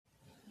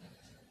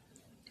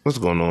What's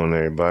going on,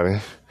 everybody?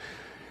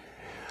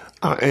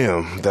 I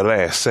am the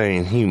last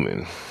sane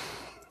human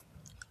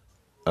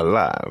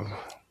alive.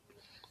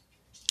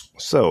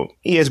 So,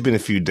 it has been a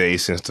few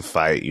days since the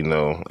fight.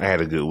 I had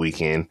a good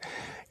weekend,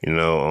 and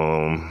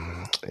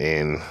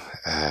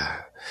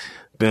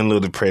been a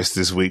little depressed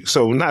this week.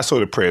 So, not so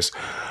depressed.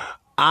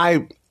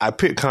 I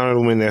picked Conor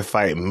to win that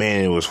fight.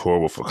 Man, it was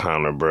horrible for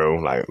Conor, bro.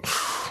 Like,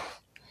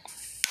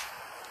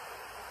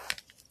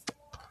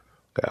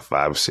 got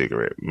 5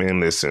 cigarettes.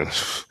 Man, listen.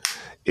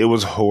 It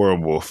was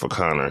horrible for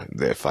Conor,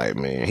 that fight,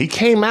 man. He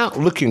came out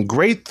looking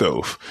great,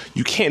 though.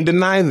 You can't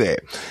deny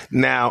that.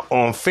 Now,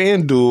 on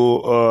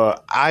FanDuel,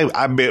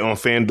 I bet on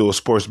FanDuel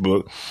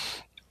Sportsbook,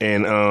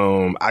 and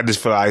I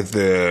just feel like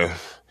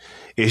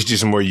it's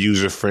just more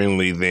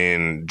user-friendly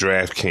than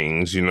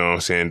DraftKings, you know what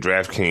I'm saying?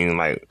 DraftKings,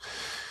 like,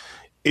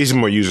 it's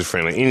more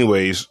user-friendly.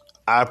 Anyways,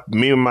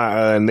 me and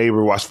my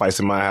neighbor watched fights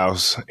in my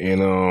house,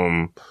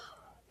 and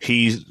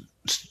he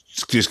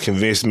just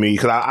convinced me,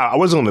 because I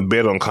wasn't going to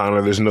bet on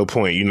Conor. There's no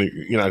point.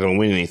 You're not going to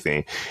win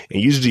anything.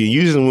 And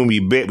usually when we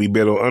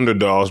bet on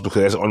underdogs,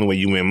 because that's the only way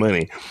you win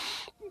money.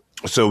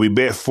 So we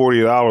bet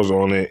 $40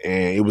 on it,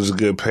 and it was a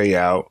good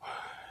payout.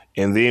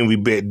 And then we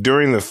bet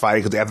during the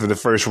fight, because after the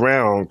first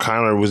round,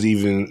 Conor was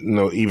even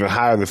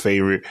higher the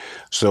favorite.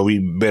 So we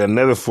bet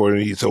another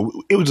 40.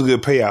 So it was a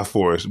good payout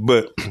for us.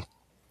 But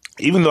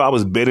even though I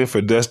was betting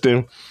for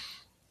Dustin,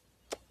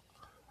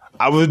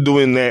 I was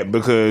doing that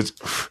because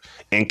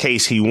in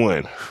case he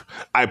won.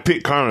 I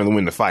picked Conor to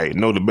win the fight.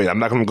 No debate. I'm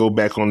not going to go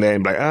back on that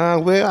and be like,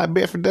 I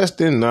bet for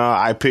Dustin. No,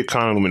 I picked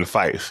Conor to win the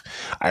fight.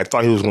 I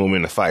thought he was going to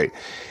win the fight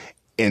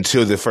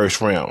until the first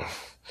round.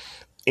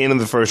 End of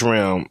the first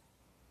round,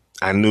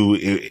 I knew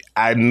it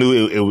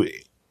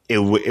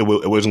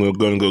wasn't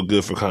going to go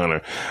good for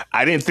Conor.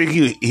 I didn't think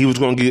he was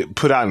going to get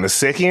put out in the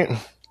second,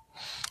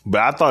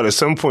 but I thought at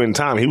some point in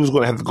time he was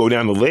going to have to go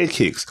down to leg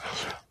kicks.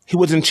 He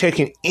wasn't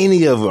checking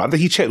any of them. I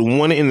think he checked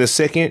one in the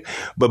second,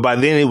 but by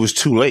then it was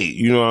too late.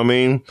 You know what I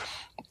mean?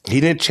 He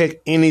didn't check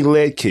any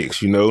leg kicks,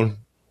 He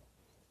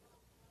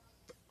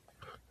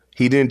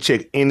didn't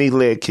check any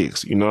leg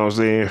kicks, you know what I'm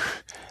saying?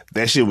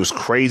 That shit was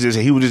crazy.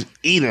 He was just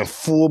eating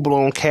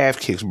full-blown calf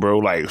kicks, bro.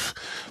 Like,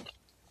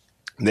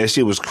 that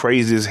shit was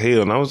crazy as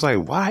hell. And I was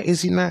like, why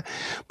is he not?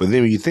 But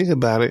then when you think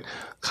about it,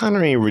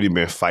 Conor ain't really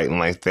been fighting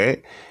like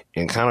that.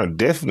 And Conor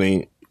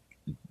definitely,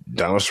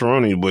 Donald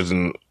Cerrone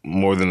wasn't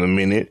more than a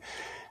minute.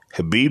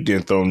 Khabib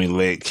didn't throw any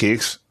leg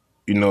kicks.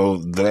 The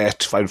last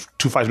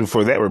two fights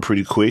before that were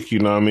pretty quick. You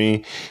know what I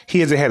mean?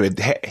 He hasn't had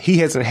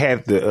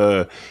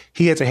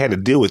to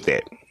deal with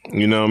that.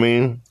 You know what I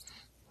mean?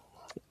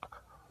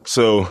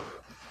 So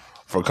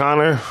for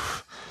Conor,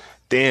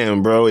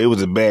 damn, bro, it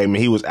was a bad man.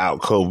 He was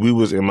out cold. We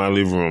was in my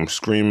living room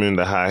screaming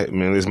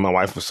Listen, my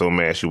wife was so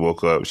mad she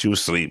woke up. She was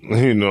asleep.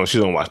 She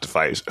don't watch the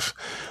fights.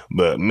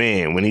 But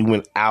man, when he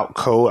went out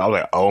cold, I was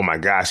like, oh my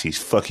gosh, he's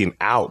fucking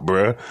out,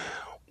 bro.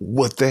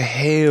 What the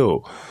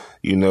hell?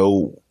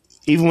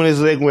 Even when his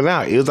leg went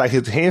out, it was like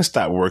his hand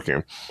stopped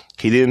working.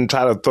 He didn't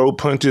try to throw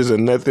punches or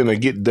nothing or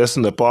get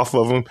Dustin up off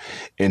of him.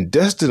 And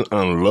Dustin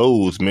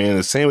unloads, man,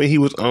 the same way he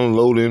was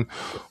unloading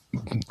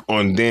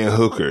on Dan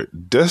Hooker.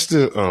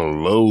 Dustin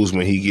unloads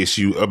when he gets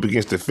you up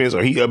against the fence,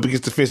 or he up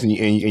against the fence and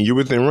you're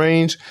within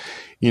range.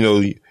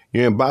 You're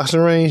in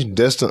boxing range.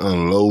 Dustin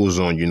unloads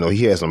on you.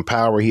 He has some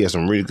power. He has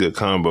some really good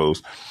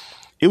combos.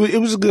 It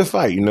was a good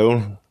fight.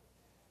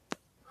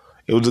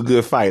 It was a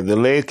good fight. The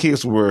leg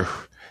kicks were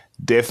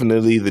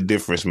definitely the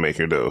difference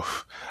maker, though.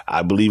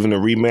 I believe in a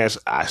rematch.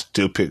 I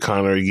still pick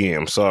Conor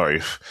again. I'm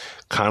sorry.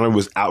 Conor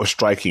was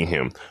outstriking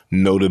him.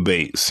 No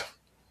debates.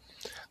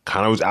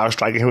 Conor was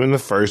outstriking him in the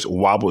first,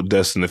 wobbled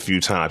Dustin a few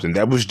times, and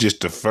that was just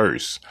the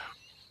first.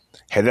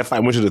 Had that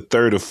fight went to the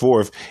third or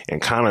fourth,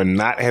 and Conor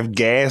not have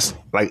gas,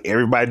 like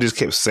everybody just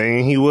kept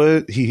saying he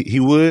would,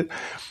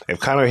 if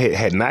Conor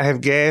had not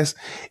have gas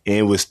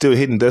and was still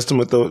hitting Dustin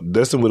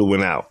Dustin would have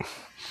went out,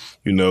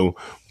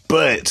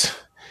 But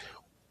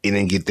it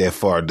didn't get that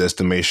far.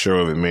 Dustin made sure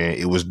of it, man.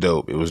 It was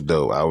dope.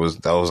 I was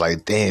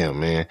like, damn,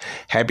 man.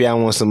 Happy I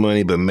won some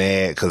money, but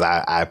mad because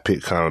I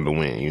picked Conor to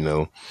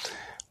win,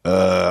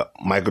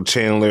 Michael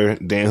Chandler,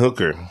 Dan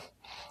Hooker.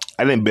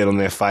 I didn't bet on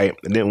that fight.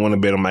 I didn't want to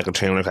bet on Michael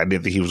Chandler because I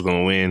didn't think he was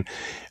going to win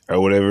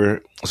or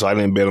whatever. So I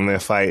didn't bet on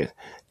that fight.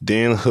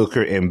 Dan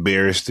Hooker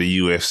embarrassed the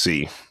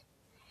UFC.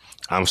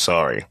 I'm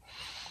sorry.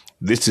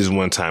 This is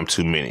one time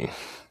too many.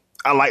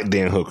 I like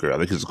Dan Hooker. I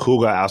think he's a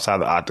cool guy outside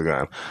the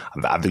octagon.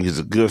 I think he's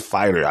a good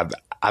fighter.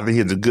 I think he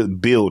has a good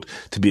build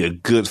to be a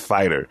good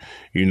fighter.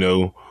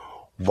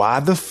 Why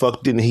the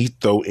fuck didn't he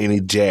throw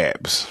any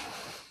jabs?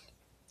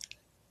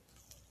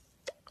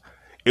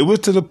 It was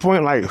to the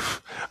point, like,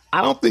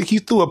 I don't think he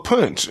threw a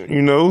punch, It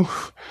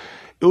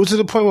was to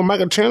the point where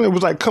Michael Chandler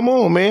was like, come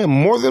on, man,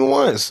 more than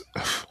once.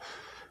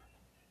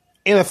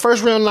 In a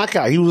first round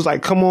knockout, he was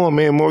like, come on,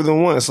 man, more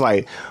than once.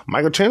 Like,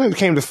 Michael Chandler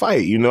came to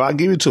fight. I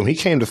give it to him. He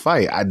came to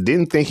fight. I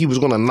didn't think he was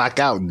going to knock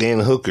out Dan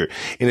Hooker.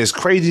 And it's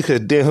crazy because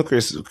Dan Hooker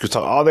could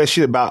talk all that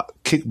shit about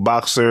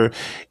kickboxer.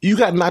 You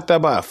got knocked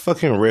out by a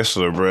fucking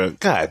wrestler, bro.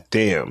 God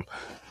damn.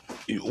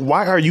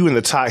 Why are you in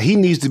the top? He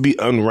needs to be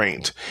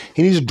unranked.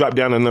 He needs to drop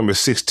down to number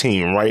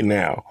 16 right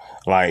now.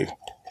 Like,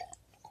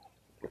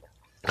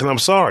 and I'm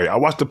sorry, I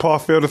watched the Paul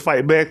Felder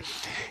fight back.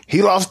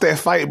 He lost that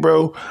fight,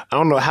 bro. I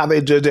don't know how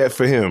they judge that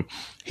for him.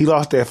 He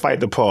lost that fight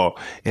to Paul.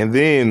 And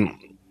then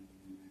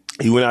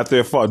he went out there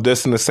and fought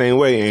Dustin the same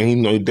way,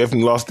 and he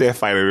definitely lost that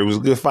fight. It was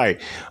a good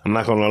fight. I'm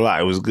not gonna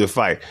lie, it was a good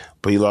fight,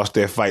 but he lost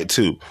that fight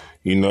too.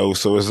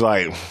 So it's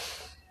like,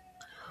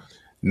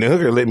 Dan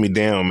Hooker let me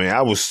down, man.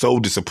 I was so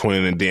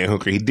disappointed in Dan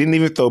Hooker. He didn't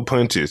even throw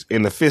punches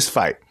in the fist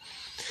fight.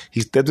 He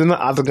stepped in the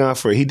octagon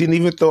for it. He didn't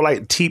even throw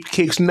like teep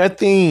kicks,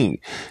 nothing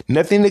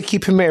to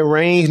keep him at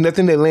range,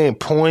 nothing to land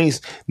points,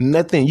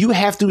 nothing. You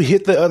have to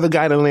hit the other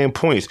guy to land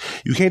points.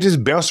 You can't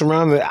just bounce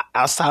around the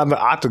outside of the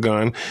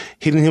octagon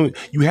hitting him.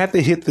 You have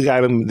to hit the guy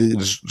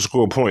to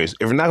score points.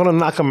 If you're not going to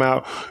knock him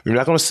out, you're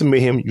not going to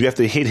submit him, you have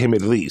to hit him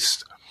at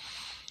least.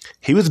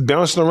 He was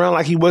bouncing around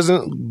like he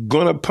wasn't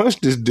going to punch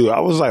this dude.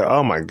 I was like,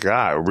 oh my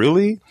God,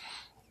 really?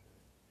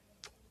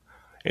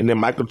 And then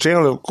Michael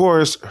Chandler, of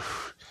course,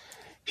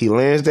 he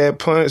lands that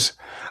punch.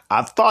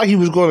 I thought he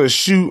was going to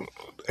shoot,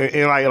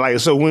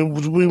 and so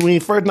when he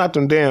first knocked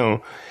him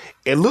down,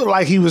 it looked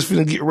like he was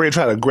finna get ready to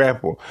try to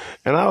grapple.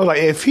 And I was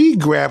like, if he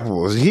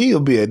grapples, he'll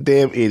be a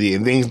damn idiot.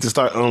 And then he just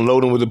start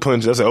unloading with the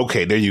punches. I said,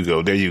 okay, there you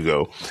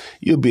go.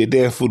 You'll be a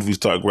damn fool if you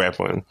start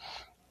grappling.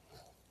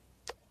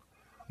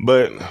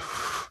 But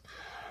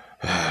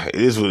it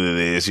is what it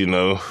is,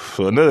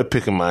 So another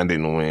pick of mine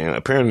didn't win.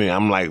 Apparently,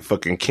 I'm like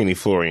fucking Kenny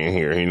Florian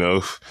here,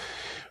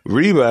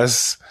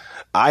 Ribas,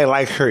 I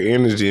like her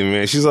energy,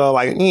 man. She's all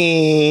like,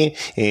 you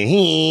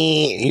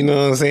know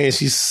what I'm saying?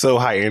 She's so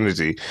high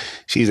energy.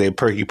 She's a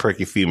perky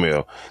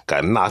female.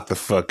 Got knocked the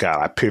fuck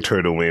out. I picked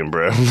her to win,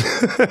 bro.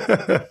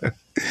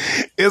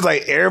 It's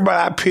like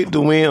everybody I picked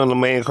to win on the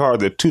main card.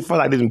 The 2 fights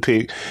I didn't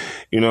pick,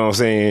 you know what I'm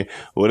saying?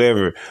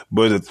 Whatever.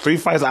 But the 3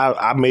 fights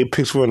I made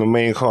picks for on the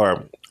main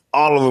card,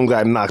 all of them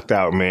got knocked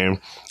out, man.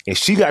 And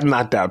she got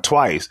knocked out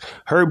twice.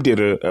 Herb did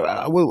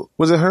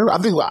was it Herb? I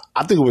think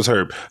it was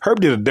Herb. Herb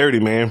did a dirty,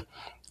 man.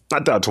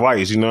 Knocked out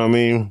twice, you know what I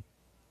mean?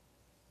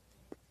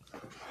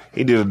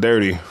 He did a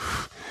dirty,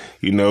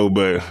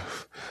 but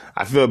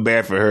I feel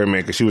bad for her,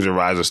 man, because she was a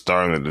rising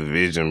star in the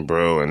division,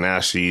 bro. And now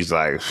she's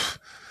like,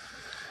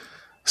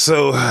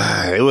 so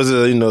it was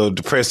a,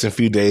 depressing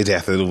few days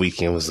after the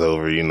weekend was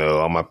over,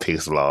 all my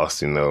picks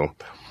lost,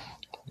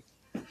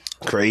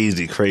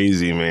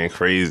 Crazy, man,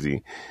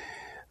 crazy.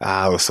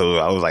 I was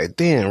like,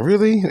 damn,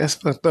 really? That's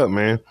fucked up,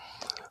 man.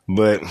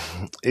 But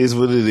it's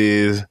what it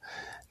is.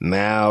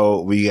 Now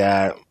we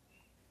got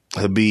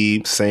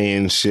Khabib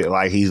saying shit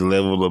like he's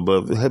leveled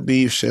above.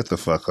 Khabib, shut the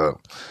fuck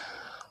up.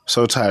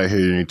 So tired of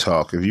hearing you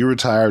talk. If you're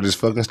retired, just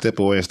fucking step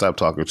away and stop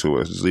talking to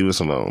us. Just leave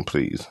us alone,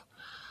 please.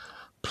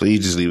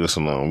 Please just leave us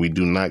alone. We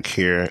do not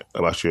care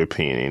about your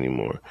opinion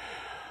anymore.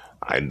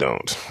 I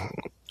don't.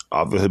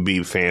 All the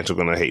Khabib fans are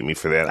going to hate me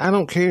for that. I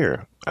don't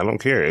care. I'm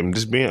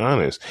just being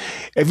honest.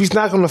 If he's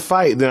not going to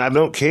fight, then I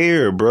don't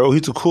care, bro.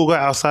 He's a cool guy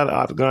outside the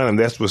octagon, and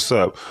that's what's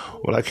up.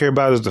 What I care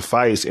about is the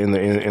fights and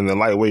the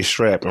lightweight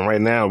strap. And right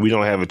now, we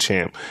don't have a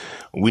champ.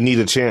 We need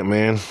a champ,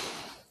 man.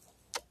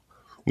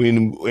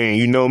 And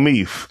you know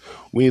me.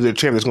 We need a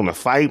champ that's going to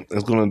fight,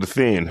 that's going to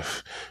defend.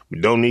 We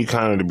don't need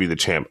Conor to be the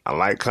champ. I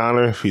like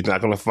Conor. He's not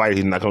going to fight.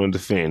 He's not going to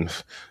defend.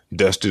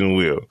 Dustin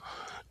will.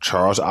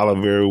 Charles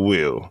Oliveira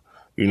will.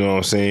 You know what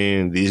I'm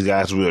saying? These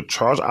guys will.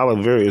 Charles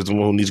Oliveira is the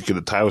one who needs to get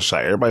the title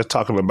shot. Everybody's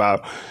talking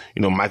about,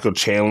 Michael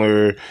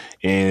Chandler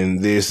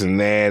and this and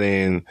that.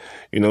 And,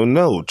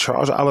 no.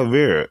 Charles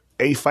Oliveira,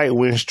 8-fight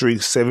win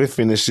streak, 7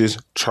 finishes.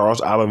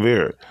 Charles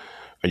Oliveira.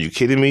 Are you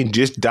kidding me?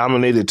 Just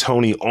dominated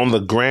Tony on the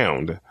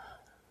ground.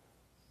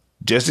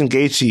 Justin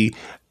Gaethje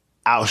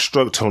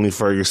outstruck Tony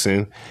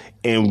Ferguson.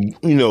 And,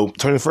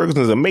 Tony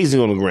Ferguson is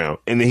amazing on the ground.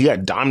 And then he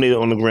got dominated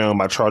on the ground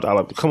by Charles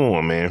Oliveira. Come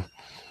on, man.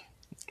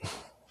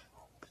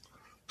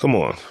 Come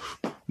on.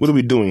 What are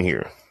we doing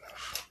here?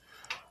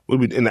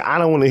 And I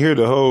don't want to hear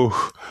the whole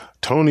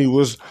Tony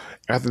was,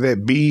 after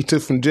that beat he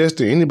took from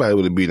Justin, anybody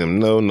would have beat him.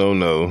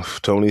 No.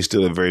 Tony's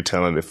still a very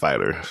talented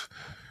fighter.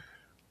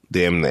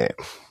 Damn that.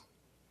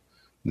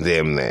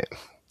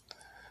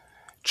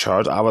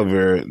 Charles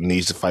Oliveira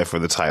needs to fight for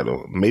the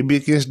title. Maybe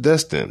against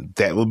Dustin.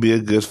 That would be a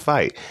good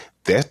fight.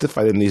 That's the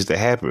fight that needs to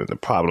happen. The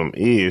problem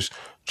is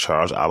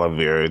Charles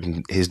Oliveira,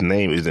 his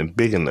name isn't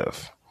big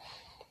enough.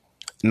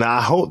 Now,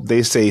 I hope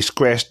they say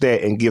scratch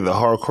that and give the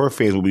hardcore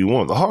fans what we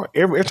want.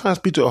 Every time I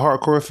speak to a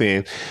hardcore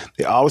fan,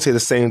 they always say the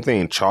same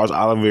thing. Charles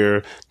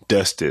Oliveira,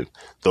 Dustin.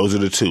 Those are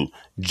the two.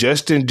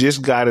 Justin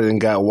just got it and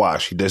got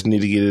washed. He doesn't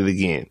need to get it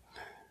again.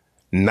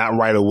 Not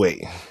right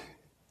away.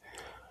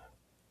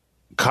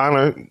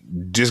 Conor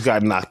just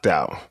got knocked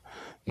out.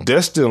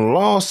 Dustin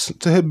lost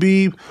to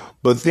Khabib,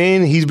 but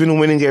then he's been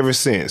winning ever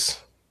since.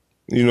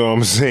 You know what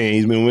I'm saying?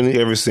 He's been winning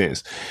ever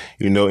since.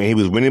 And he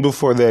was winning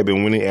before that,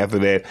 been winning after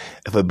that.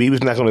 If Khabib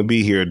is not going to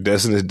be here,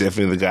 Dustin is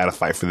definitely the guy to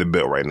fight for the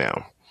belt right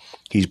now.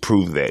 He's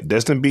proved that.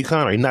 Dustin beat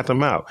Conor. He knocked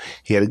him out.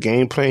 He had a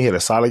game plan. He had a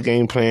solid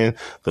game plan.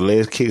 The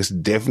leg kicks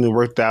definitely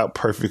worked out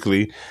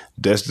perfectly.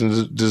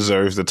 Dustin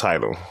deserves the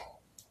title.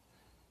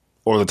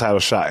 or the title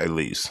shot at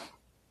least.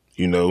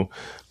 You know,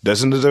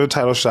 doesn't deserve a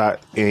title shot,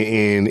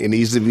 and it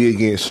needs to be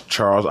against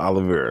Charles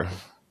Oliveira.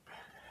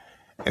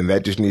 And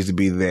that just needs to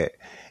be that.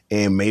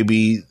 And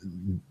maybe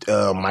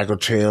Michael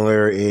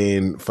Chandler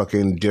and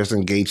fucking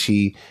Justin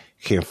Gaethje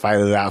can fight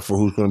it out for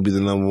who's going to be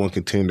the number one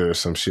contender or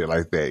some shit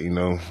like that, you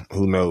know?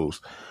 Who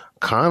knows?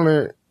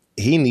 Conor,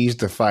 he needs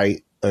to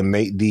fight a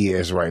Nate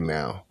Diaz right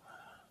now.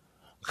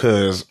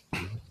 Because,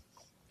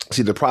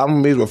 see, the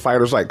problem is with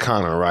fighters like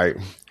Conor, right,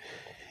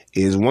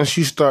 is once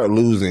you start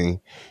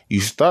losing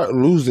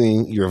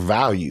your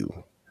value.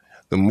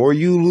 The more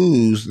you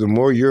lose, the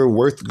more your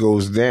worth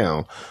goes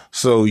down.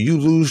 So you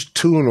lose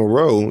 2 in a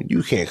row,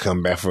 you can't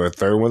come back for a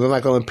third one. They're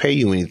not going to pay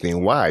you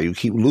anything. Why? You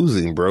keep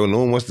losing, bro. No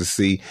one wants to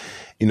see,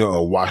 you know,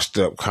 a washed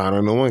up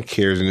Conor. No one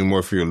cares anymore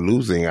if you're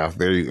losing out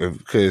there,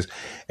 because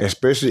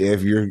especially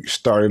if you're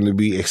starting to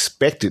be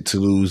expected to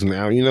lose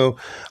now, you know,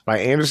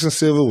 like Anderson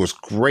Silva was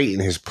great in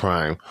his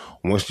prime.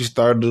 Once you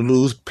started to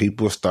lose,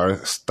 people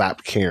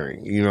stopped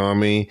caring. You know what I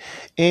mean?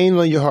 And you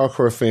know, your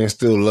hardcore fans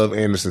still love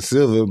Anderson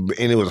Silva,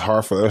 and it was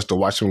hard for us to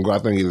watch him go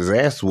out there and get his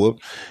ass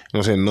whooped. You know what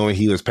I'm saying? Knowing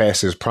he was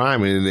past his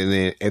prime, and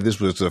then if this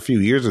was a few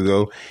years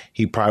ago,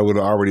 he probably would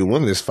have already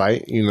won this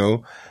fight, you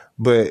know.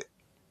 But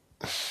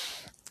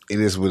it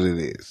is what it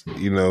is,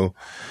 you know.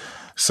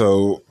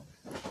 So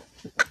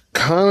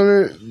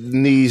Conor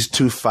needs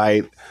to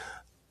fight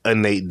a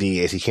Nate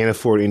Diaz. He can't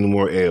afford any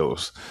more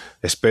L's,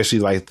 especially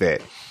like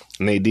that.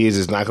 Nate Diaz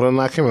is not going to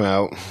knock him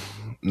out.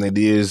 Nate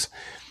Diaz,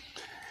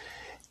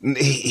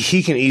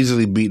 he can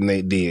easily beat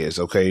Nate Diaz,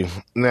 okay?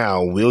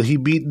 Now, will he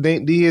beat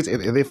Nate Diaz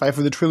if they fight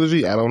for the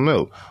trilogy? I don't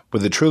know.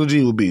 But the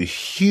trilogy will be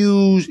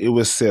huge. It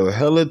will sell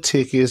hella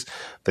tickets.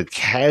 The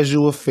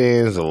casual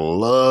fans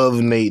love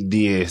Nate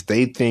Diaz.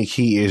 They think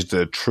he is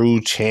the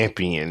true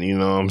champion, you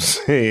know what I'm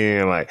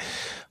saying? Like,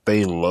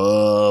 they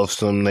love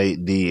some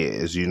Nate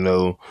Diaz, you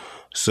know?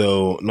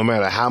 So no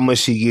matter how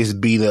much he gets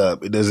beat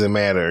up, it doesn't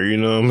matter. You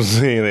know what I'm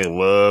saying? They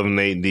love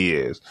Nate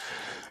Diaz.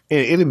 And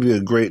it'll be a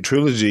great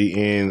trilogy,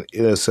 and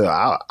it'll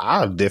sell.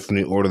 I'll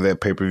definitely order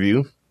that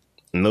pay-per-view.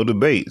 No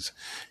debates.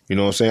 You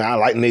know what I'm saying? I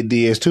like Nate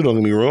Diaz too, don't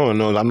get me wrong.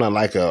 No, I'm not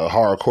like a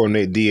hardcore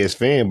Nate Diaz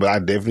fan, but I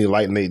definitely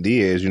like Nate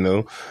Diaz, you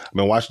know. I've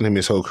been watching him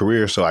his whole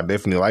career, so I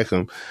definitely like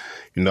him.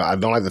 You know, I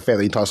don't like the fact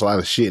that he talks a lot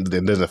of shit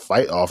that doesn't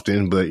fight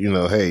often, but, you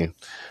know, hey,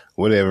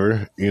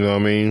 whatever. You know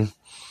what I mean?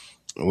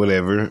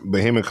 Whatever, but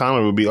him and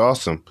Conor would be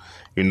awesome,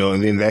 you know,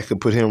 and then that could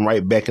put him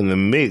right back in the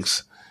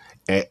mix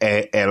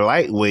at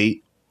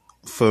lightweight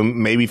for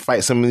maybe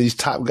fight some of these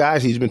top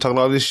guys he's been talking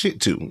all this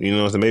shit to, you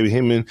know, so maybe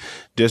him and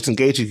Justin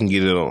Gaethje can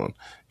get it on,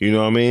 you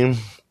know what I mean?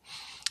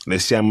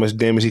 Let's see how much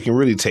damage he can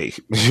really take,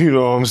 you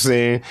know what I'm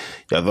saying?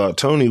 I thought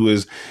Tony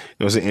was, you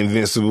know what I'm saying,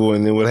 invincible,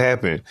 and then what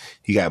happened?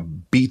 He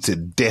got beat to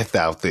death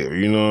out there,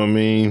 you know what I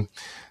mean?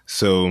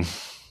 So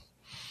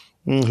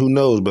who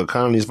knows? But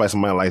Conor needs to fight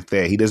somebody like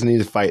that. He doesn't need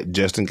to fight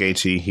Justin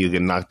Gaethje. He'll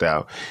get knocked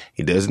out.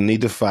 He doesn't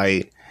need to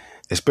fight,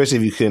 especially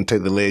if he couldn't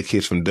take the leg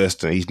kicks from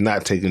Dustin. He's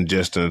not taking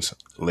Justin's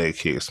leg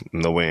kicks.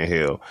 No way in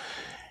hell.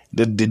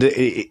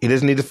 He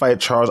doesn't need to fight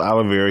Charles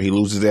Oliveira. He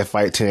loses that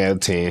fight 10 out of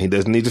 10. He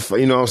doesn't need to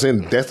fight. You know what I'm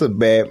saying? That's a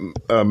bad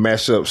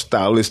matchup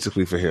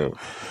stylistically for him.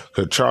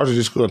 Because Charles is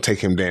just going to take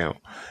him down,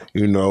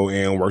 you know,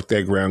 and work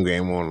that ground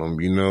game on him,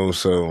 you know.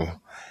 So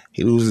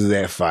he loses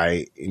that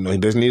fight. You know, he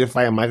doesn't need to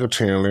fight Michael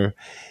Chandler.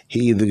 He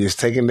either gets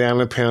taken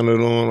down and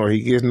pounded on, or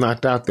he gets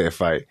knocked out that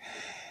fight.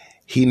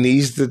 He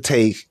needs to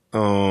take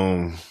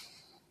either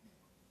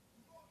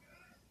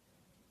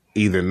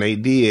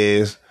Nate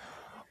Diaz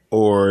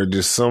or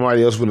just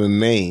somebody else with a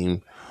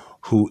name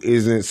who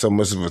isn't so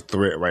much of a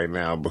threat right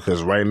now,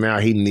 because right now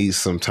he needs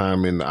some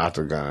time in the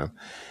octagon,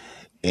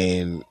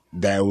 and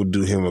that would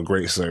do him a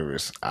great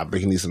service. I think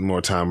he needs some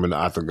more time in the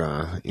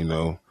octagon, you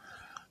know.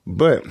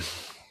 But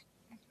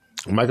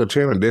Michael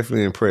Chandler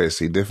definitely impressed.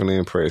 He definitely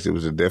impressed. It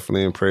was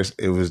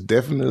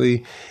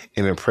definitely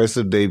an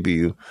impressive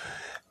debut.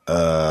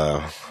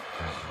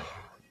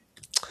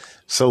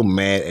 So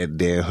mad at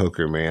Dan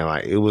Hooker, man.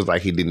 Like, it was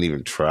like he didn't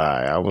even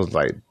try. I was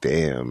like,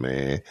 damn,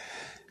 man.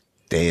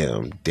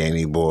 Damn,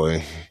 Danny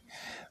boy.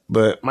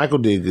 But Michael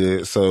did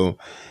good. So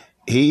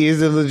he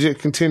is a legit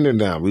contender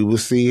now. We will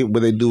see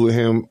what they do with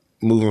him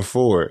moving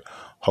forward.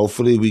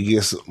 Hopefully we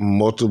get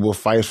multiple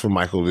fights for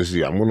Michael this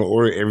year. I'm going to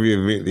order every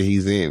event that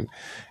he's in.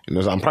 You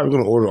know, so I'm probably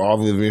going to order all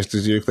the events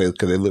this year because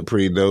they look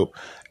pretty dope,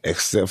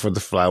 except for the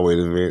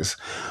flyweight events.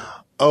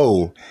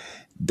 Oh,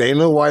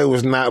 Dana White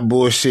was not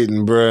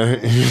bullshitting,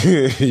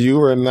 bruh.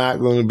 You are not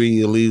going to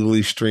be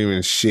illegally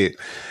streaming shit.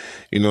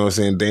 You know what I'm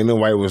saying? Dana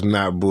White was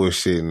not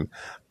bullshitting.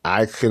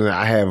 I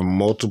have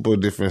multiple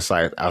different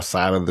sites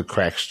outside of the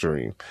Crack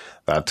Stream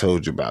that I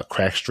told you about.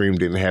 Crack Stream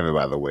didn't have it,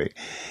 by the way.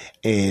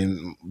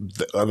 And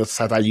the other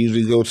sites I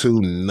usually go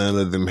to, none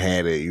of them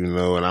had it, you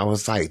know. And I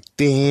was like,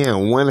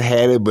 damn, one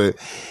had it, but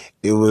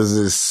it was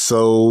just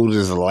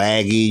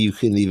laggy. You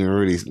couldn't even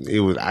really,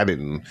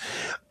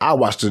 I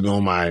watched it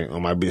on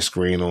my big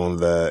screen on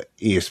the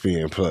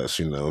ESPN Plus,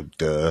 you know,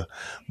 duh.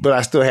 But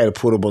I still had to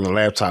put it up on the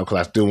laptop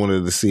because I still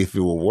wanted to see if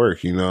it would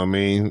work, you know what I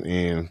mean?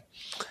 And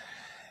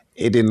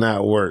It did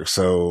not work.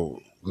 So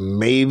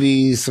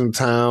maybe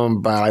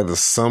sometime by like the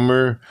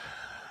summer,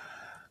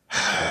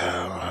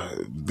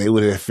 they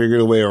would have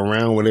figured a way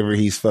around whatever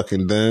he's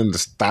fucking done to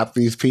stop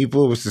these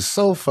people, which is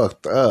so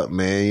fucked up,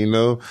 man, you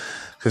know?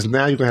 Because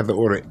now you're going to have to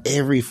order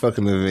every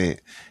fucking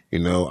event. You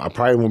know, I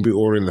probably won't be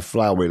ordering the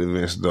flyweight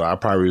events, though. I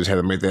probably just had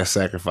to make that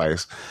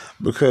sacrifice.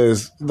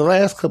 Because the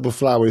last couple of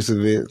flyweight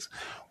events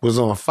was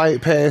on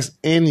Fight Pass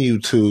and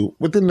YouTube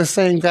within the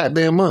same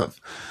goddamn month.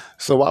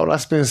 So why would I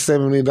spend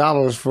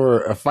 $70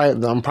 for a fight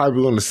that I'm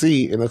probably going to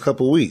see in a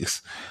couple of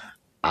weeks?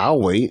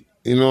 I'll wait.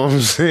 You know what I'm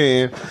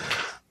saying?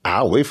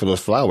 I'll wait for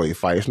those flyweight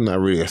fights. I'm not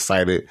really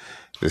excited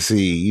to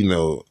see, you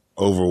know,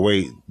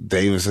 overweight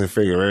Davison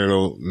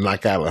Figueiredo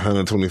knock out a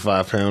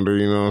 125-pounder,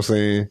 you know what I'm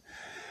saying?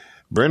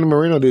 Brandon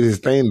Moreno did his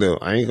thing, though.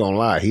 I ain't gonna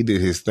lie. He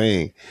did his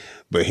thing,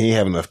 but he ain't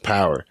have enough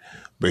power.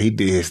 But he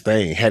did his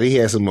thing. Had he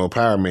had some more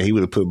power, man, he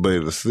would have put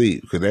Buddy to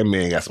sleep because that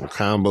man got some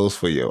combos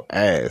for your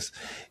ass.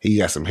 He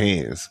got some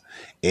hands.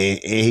 And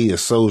he a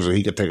soldier.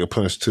 He could take a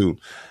punch, too.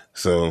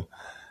 So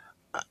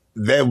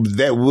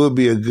that would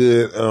be a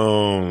good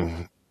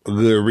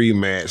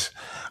rematch.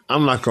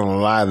 I'm not gonna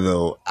lie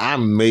though, I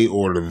may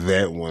order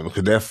that one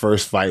because that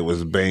first fight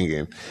was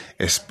banging,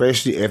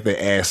 especially if they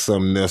add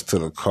something else to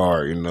the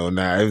card. You know,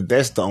 now if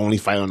that's the only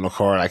fight on the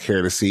card I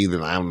care to see,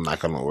 then I'm not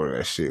gonna order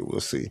that shit. We'll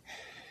see.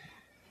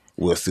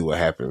 We'll see what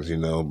happens. You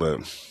know,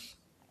 but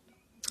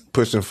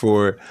pushing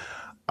forward,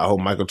 I hope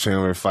Michael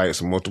Chandler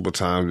fights multiple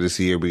times this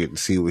year. We get to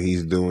see what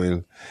he's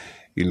doing.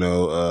 You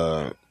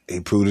know, he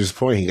proved his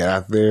point. He got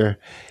out there,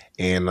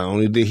 and not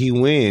only did he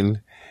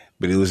win,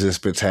 but it was in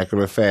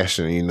spectacular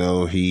fashion. You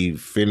know, he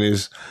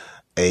finished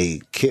a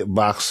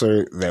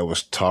kickboxer that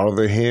was taller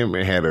than him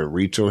and had a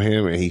reach on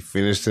him, and he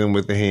finished him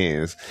with the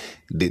hands.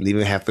 Didn't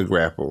even have to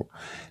grapple.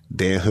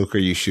 Dan Hooker,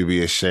 you should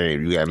be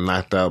ashamed. You got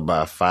knocked out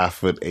by a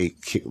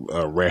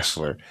 5'8"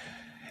 wrestler,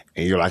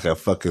 and you're like a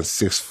fucking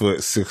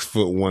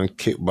 6'1"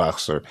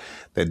 kickboxer.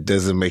 That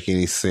doesn't make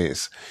any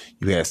sense.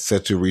 You had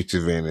such a reach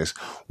advantage.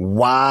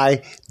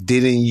 Why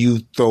didn't you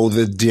throw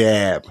the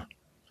jab?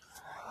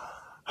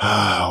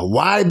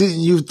 Why didn't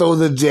you throw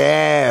the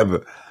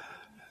jab?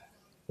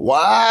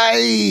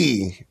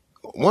 Why?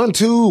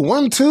 1-2,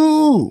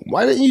 1-2.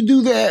 Why didn't you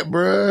do that,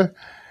 bruh?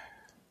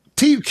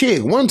 Teep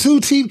kick,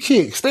 1-2 teep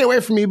kick. Stay away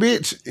from me,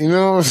 bitch. You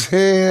know what I'm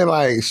saying?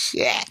 Like,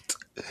 shit,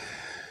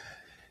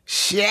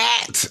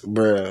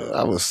 bruh.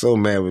 I was so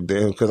mad with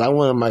them because I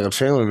wanted Michael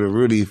Chandler to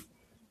really.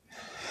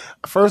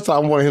 First, I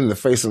wanted him to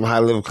face some high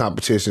level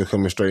competition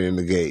coming straight in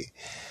the gate.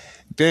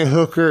 Dan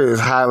Hooker is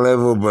high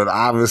level, but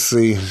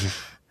obviously.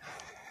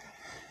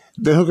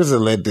 Dan Hooker's a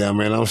letdown,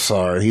 man. I'm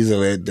sorry. He's a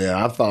letdown.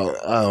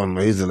 I don't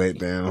know, he's a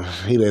letdown.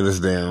 He let us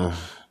down.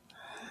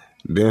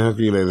 Dan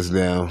Hooker, he let us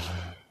down.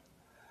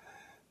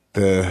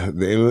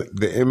 The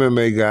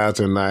MMA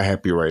guys are not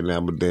happy right now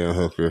with Dan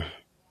Hooker.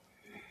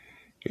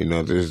 You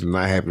know, they're just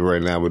not happy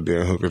right now with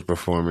Dan Hooker's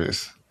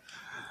performance.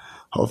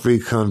 Hopefully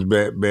he comes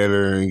back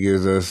better and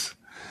gives us,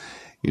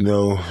 you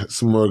know,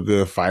 some more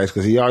good fights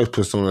because he always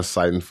puts on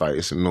exciting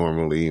fights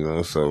normally, you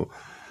know, so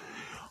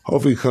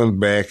hopefully he comes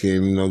back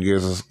and, you know,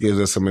 gives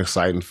us some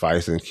exciting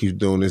fights and keeps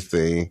doing his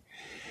thing.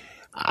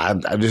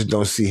 I just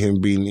don't see him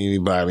beating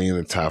anybody in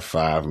the top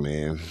 5,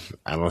 man.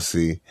 I don't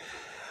see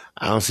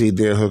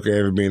Dan Hooker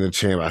ever being a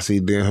champ. I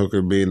see Dan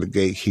Hooker being the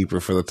gatekeeper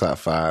for the top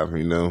 5,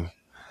 you know.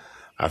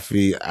 I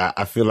feel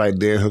like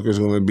Dan Hooker's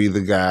going to be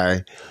the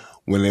guy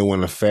when they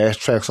want to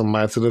fast track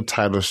somebody to the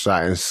title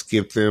shot and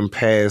skip them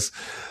past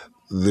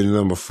the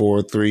number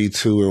 4, 3,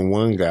 2, and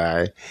 1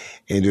 guy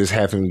and just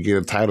have him get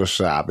a title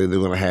shot. They're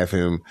going to have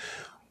him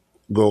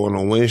go on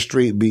a win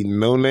streak, beating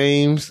no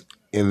names,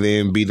 and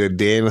then beat a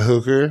Dan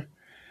Hooker,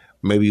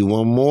 maybe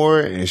one more,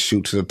 and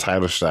shoot to the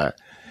title shot.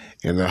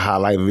 And the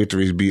highlight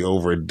victories be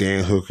over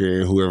Dan Hooker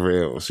and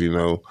whoever else, you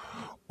know.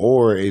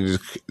 Or it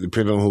just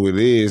depends on who it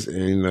is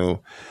and, you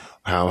know,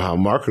 how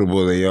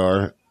marketable they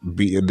are.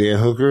 Beat a Dan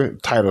Hooker,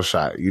 title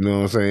shot. You know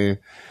what I'm saying?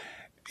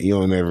 You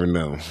don't never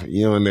know.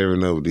 You don't never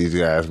know with these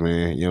guys,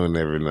 man. You don't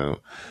never know.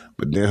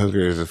 But Dan Hooker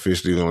is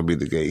officially going to be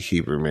the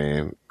gatekeeper,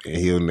 man. And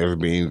he'll never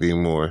be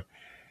anything more.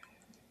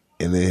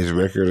 And then his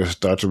record will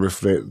start to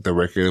reflect the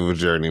record of a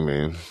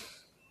journeyman.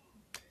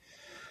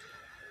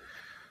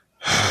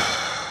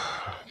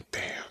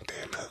 Damn,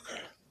 Dan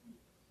Hooker.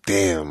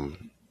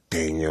 Damn,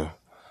 Daniel.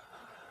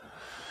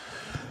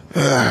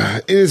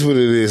 It is what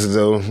it is,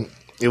 though.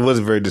 It was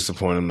very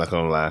disappointing, I'm not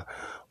going to lie.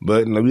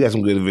 But you know, we got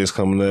some good events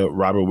coming up.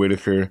 Robert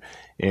Whitaker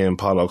and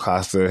Paulo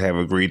Costa have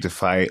agreed to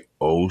fight.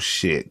 Oh,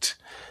 shit.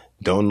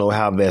 Don't know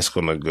how that's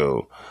going to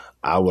go.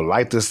 I would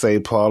like to say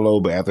Paulo,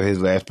 but after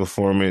his last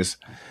performance,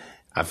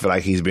 I feel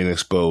like he's been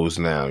exposed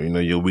now. You know,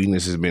 your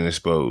weakness has been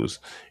exposed.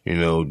 You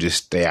know,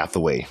 just stay out the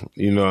way.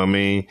 You know what I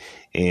mean?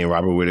 And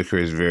Robert Whitaker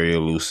is very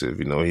elusive.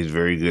 You know, he's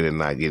very good at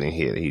not getting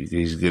hit.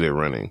 He's good at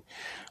running.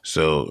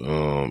 So,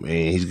 and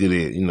he's good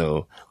at, you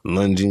know,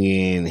 lunging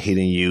in,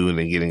 hitting you, and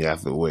then getting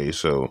out the way.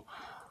 So,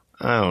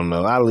 I don't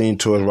know. I lean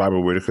towards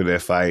Robert Whitaker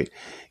that fight.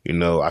 You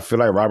know, I feel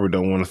like Robert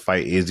don't want to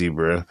fight Izzy,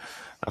 bro.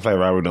 I feel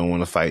like Robert don't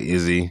want to fight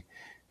Izzy.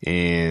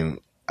 And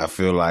I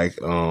feel like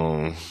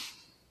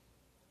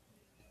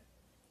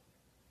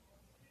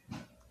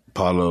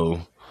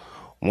Paulo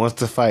wants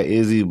to fight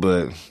Izzy,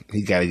 but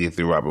he got to get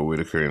through Robert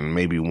Whitaker and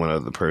maybe one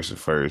other person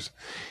first.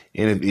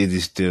 And if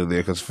Izzy's still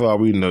there, because for all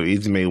we know,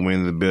 Izzy may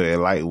win the belt at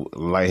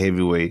light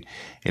heavyweight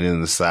and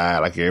then decide,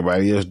 like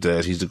everybody else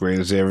does, he's the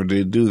greatest ever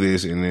to do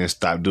this, and then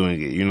stop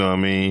doing it. You know what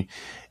I mean?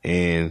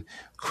 And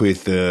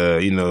quit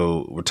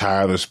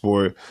retire the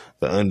sport,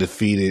 the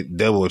undefeated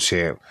double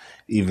champ,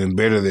 even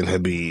better than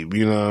Khabib.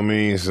 You know what I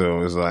mean?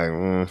 So it's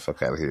like,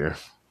 fuck out of here.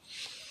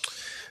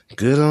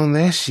 Good on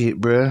that shit,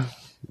 bruh.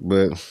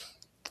 But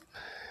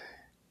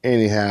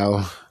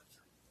anyhow,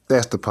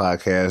 that's the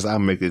podcast. I'll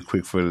make it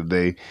quick for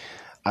today.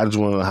 I just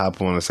want to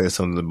hop on and say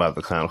something about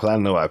the Conor, because I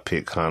know I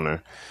picked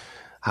Conor.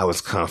 I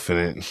was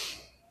confident.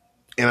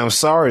 And I'm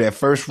sorry, that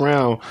first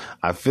round,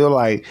 I feel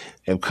like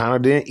if Conor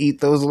didn't eat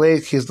those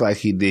leg kicks like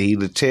he did,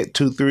 he'd have checked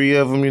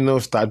 2-3 of them,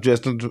 stop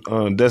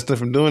Dustin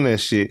from doing that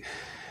shit.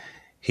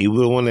 He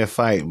would have won that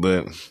fight,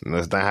 but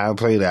that's not how it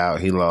played out.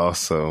 He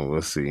lost, so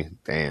we'll see.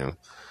 Damn.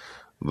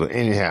 But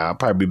anyhow, I'll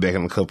probably be back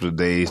in a couple of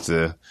days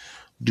to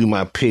do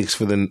my picks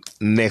for the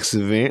next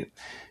event.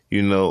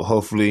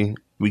 Hopefully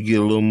we get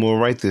a little more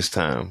right this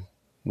time.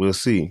 We'll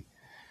see.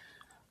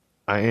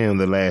 I am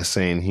the last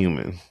sane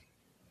human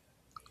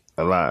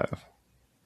alive.